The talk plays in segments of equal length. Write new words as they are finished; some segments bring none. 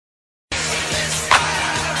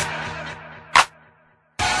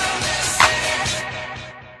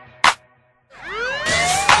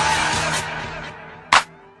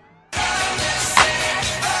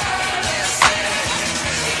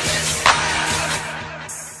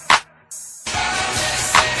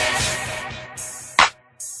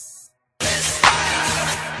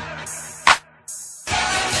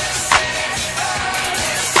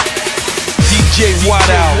DJ White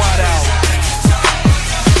Out.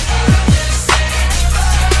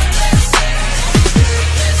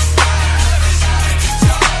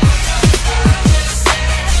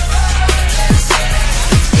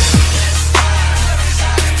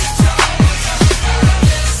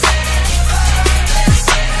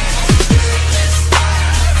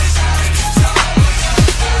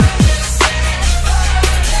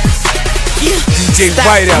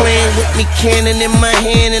 Stop playing with me, cannon in my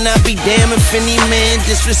hand, and I'll be damned if any man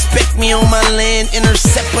disrespect me on my land.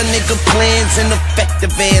 Intercept a nigga plans, an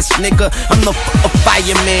effective ass nigga. I'm the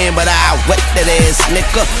fireman, but I wet that ass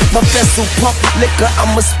nigga. My vessel pump liquor,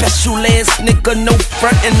 I'm a special ass nigga. No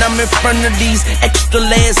front, and I'm in front of these extra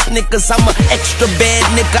last niggas. I'm a extra bad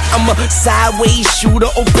nigga, I'm a sideways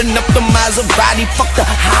shooter. Open up the Maserati, fuck the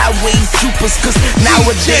highway troopers, cause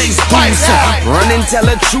nowadays dudes run and tell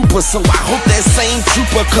a trooper. So I hope that same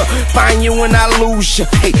trooper could find you when I lose you.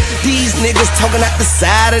 Hey, these niggas talking out the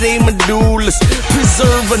side of they medullas.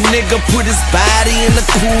 Preserve a nigga, put his body in the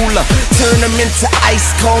cooler. Turn him into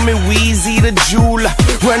ice, call me Weezy the jeweler.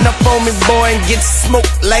 Run up on me, boy, and get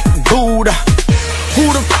smoked like Buddha. Who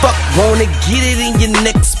the fuck wanna get it in your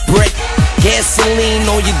next breath? Gasoline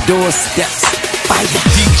on your doorsteps. Fire.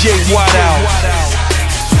 DJ White Out.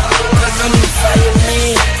 Cause I'm the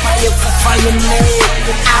fireman, fire for fireman.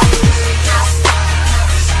 Out.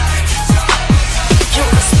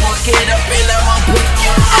 Get up and I'ma put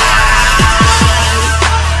you out.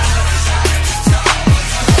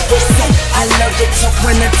 They say I love it to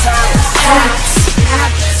when the time hurts.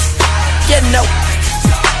 You know.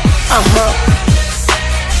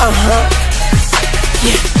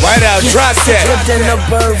 Yeah. White Out, drop that. Sicker than a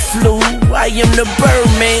bird flu. I am the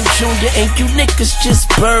Birdman Jr. and you niggas just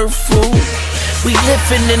bird food. We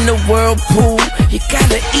living in the whirlpool. You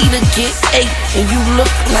gotta eat or get ate, and you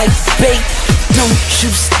look like bait. Don't you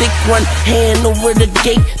stick one hand over the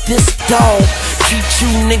gate. This dog treat you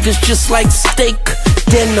niggas just like steak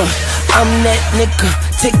dinner. I'm that nigga.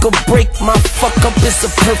 Take a break. My fuck up is a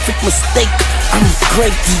perfect mistake. I'm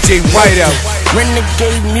great. DJ White Out.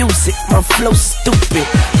 Renegade music. My flow stupid.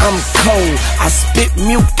 I'm cold. I spit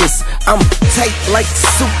mucus. I'm tight like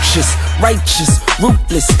sutures. Righteous,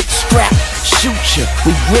 ruthless, strap, shoot ya.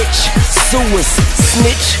 We rich, suers,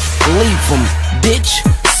 snitch, leave 'em, bitch.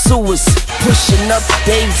 Suers, pushing up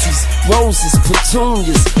daisies, roses,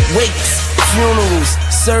 petunias, wakes, funerals,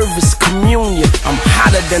 service, communion. I'm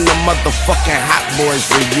hotter than the motherfucking Hot Boys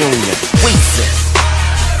reunion. Wasted.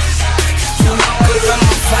 Cause I'm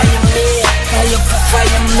a fireman, fire for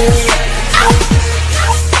fireman.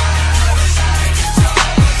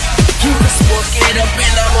 You can smoke it up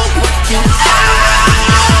and I'ma put you out.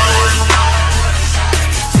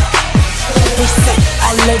 They say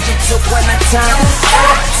I love you till when the time